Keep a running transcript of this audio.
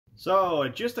So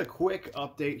just a quick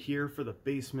update here for the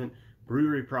basement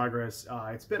brewery progress.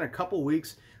 It's been a couple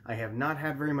weeks. I have not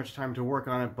had very much time to work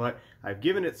on it, but I've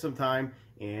given it some time,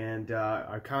 and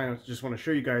I kind of just want to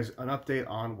show you guys an update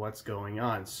on what's going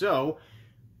on. So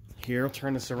here, I'll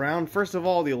turn this around. First of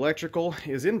all, the electrical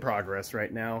is in progress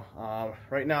right now.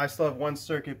 Right now I still have one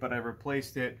circuit, but I've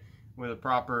replaced it with a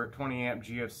proper 20 amp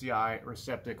GFCI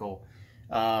receptacle.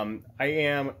 I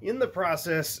am in the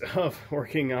process of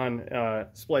working on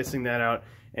splicing that out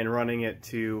and running it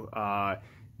to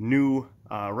new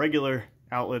regular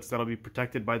outlets that'll be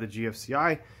protected by the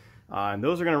GFCI. And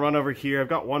those are going to run over here. I've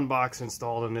got one box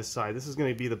installed on this side. This is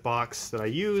going to be the box that I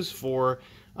use for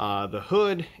the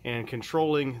hood and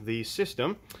controlling the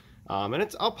system. And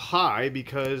it's up high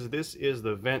because this is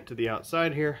the vent to the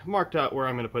outside here. I've marked out where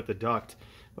I'm going to put the duct.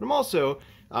 But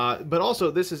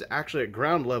also this is actually at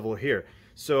ground level here.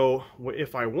 So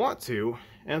if I want to,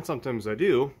 and sometimes I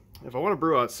do, if I want to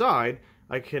brew outside,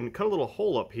 I can cut a little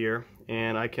hole up here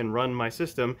and I can run my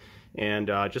system and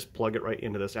just plug it right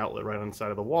into this outlet right on the side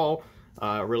of the wall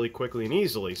really quickly and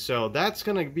easily. So that's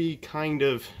going to be kind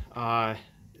of,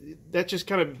 that just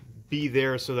kind of be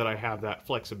there so that I have that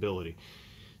flexibility.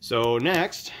 So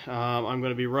next, I'm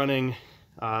going to be running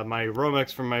my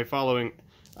Romex from my following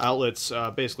outlets,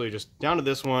 basically just down to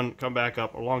this one, come back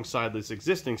up alongside this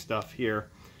existing stuff here,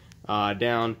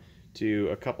 down to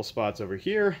a couple spots over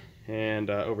here and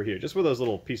over here, just where those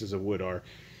little pieces of wood are.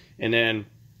 And then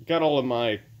got all of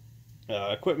my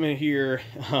equipment here,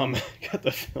 got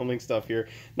the filming stuff here.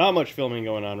 Not much filming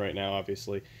going on right now,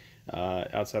 obviously,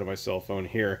 outside of my cell phone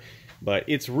here, but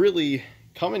it's really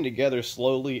coming together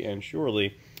slowly and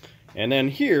surely. And then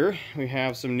here we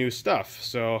have some new stuff.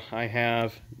 So I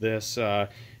have this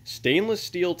stainless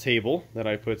steel table that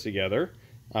I put together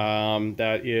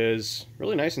that is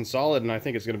really nice and solid, and I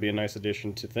think it's going to be a nice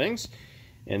addition to things.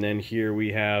 And then here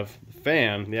we have the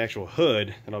fan, the actual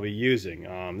hood that I'll be using.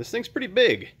 This thing's pretty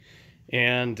big,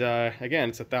 and again,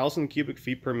 it's 1,000 cubic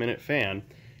feet per minute fan.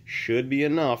 Should be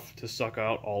enough to suck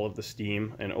out all of the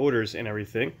steam and odors and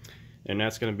everything. And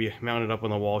that's going to be mounted up on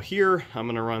the wall here. I'm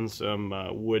going to run some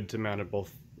wood to mount it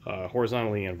both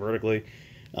horizontally and vertically.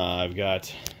 I've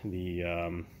got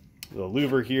the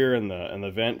louver here and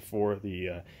the vent for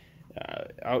the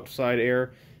outside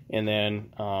air, and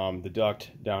then the duct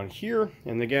down here.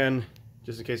 And again,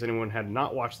 just in case anyone had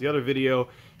not watched the other video,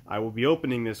 I will be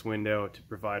opening this window to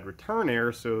provide return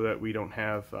air so that we don't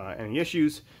have any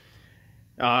issues.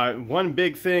 One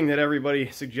big thing that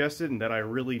everybody suggested and that I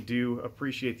really do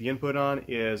appreciate the input on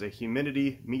is a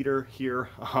humidity meter here.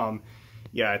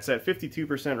 Yeah, it's at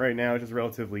 52% right now, which is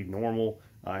relatively normal.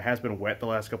 It has been wet the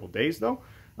last couple of days though.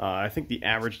 I think the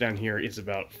average down here is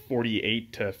about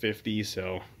 48 to 50,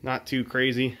 so not too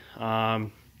crazy.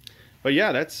 But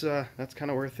yeah, that's kind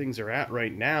of where things are at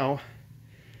right now.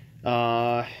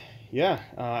 Yeah,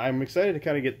 I'm excited to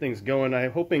kind of get things going.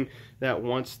 I'm hoping that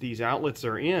once these outlets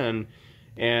are in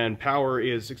and power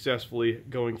is successfully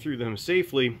going through them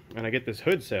safely, and I get this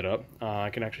hood set up, I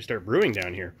can actually start brewing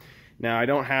down here. Now, I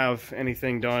don't have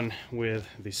anything done with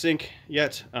the sink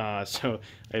yet, so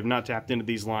I have not tapped into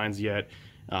these lines yet.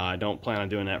 I don't plan on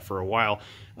doing that for a while.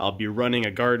 I'll be running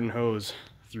a garden hose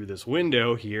through this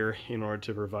window here in order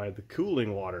to provide the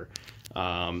cooling water,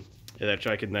 that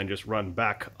I can then just run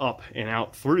back up and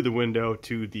out through the window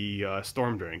to the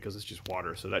storm drain, because it's just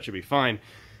water, so that should be fine.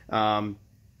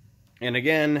 And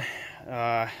again,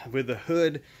 with the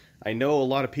hood, I know a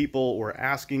lot of people were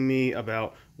asking me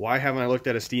about why haven't I looked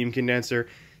at a steam condenser.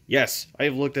 Yes,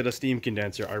 I've looked at a steam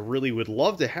condenser. I really would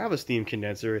love to have a steam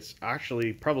condenser. It's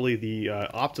actually probably the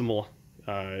optimal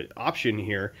option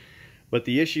here. But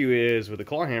the issue is with the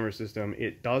claw hammer system,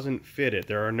 it doesn't fit it.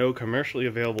 There are no commercially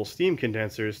available steam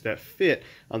condensers that fit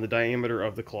on the diameter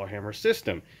of the claw hammer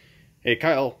system. Hey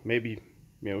Kyle, maybe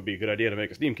it would be a good idea to make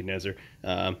a steam condenser.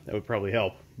 That would probably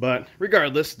help. But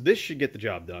regardless, this should get the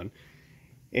job done.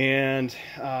 And,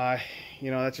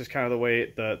 you know, that's just kind of the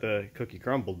way the cookie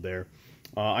crumbled there.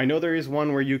 I know there is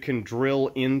one where you can drill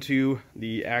into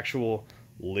the actual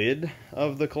lid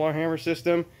of the claw hammer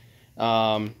system.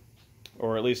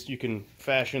 Or at least you can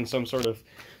fashion some sort of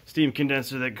steam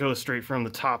condenser that goes straight from the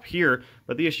top here.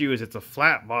 But the issue is it's a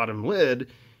flat bottom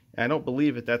lid. I don't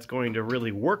believe that that's going to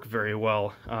really work very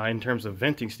well in terms of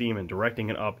venting steam and directing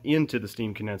it up into the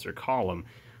steam condenser column.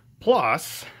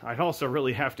 Plus, I'd also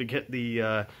really have to get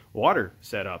the water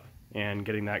set up and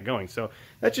getting that going. So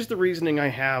that's just the reasoning I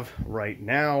have right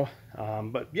now.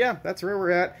 But yeah, that's where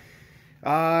we're at.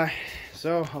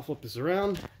 So I'll flip this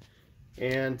around.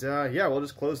 And yeah, we'll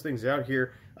just close things out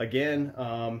here. Again,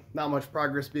 not much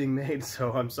progress being made,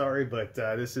 so I'm sorry, but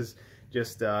this is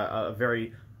just a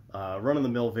very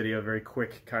run-of-the-mill video, very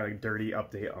quick, kind of dirty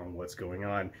update on what's going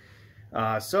on.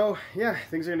 So yeah,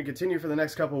 things are going to continue for the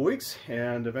next couple of weeks,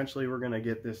 and eventually we're going to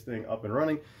get this thing up and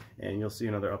running, and you'll see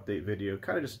another update video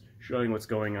kind of just showing what's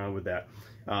going on with that.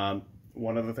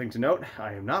 One other thing to note,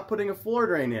 I am not putting a floor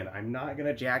drain in. I'm not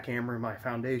going to jackhammer my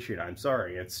foundation. I'm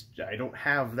sorry. I don't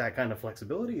have that kind of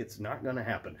flexibility. It's not going to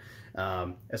happen,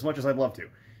 as much as I'd love to.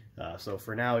 So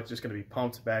for now, it's just going to be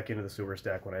pumped back into the sewer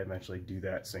stack when I eventually do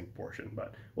that sink portion.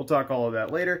 But we'll talk all of that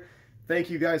later. Thank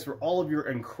you guys for all of your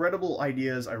incredible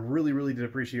ideas. I really, really did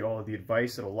appreciate all of the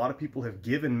advice that a lot of people have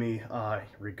given me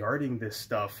regarding this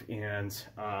stuff, and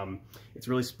it's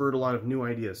really spurred a lot of new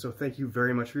ideas. So thank you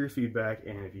very much for your feedback,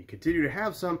 and if you continue to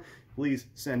have some, please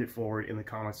send it forward in the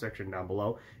comment section down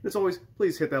below. And as always,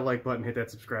 please hit that like button, hit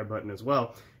that subscribe button as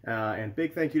well. And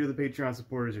big thank you to the Patreon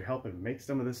supporters who help and make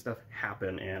some of this stuff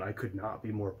happen, and I could not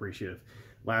be more appreciative.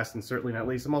 Last and certainly not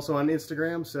least, I'm also on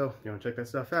Instagram, so if you want to check that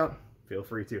stuff out, feel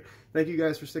free to. Thank you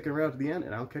guys for sticking around to the end,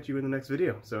 and I'll catch you in the next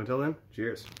video. So until then,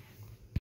 cheers.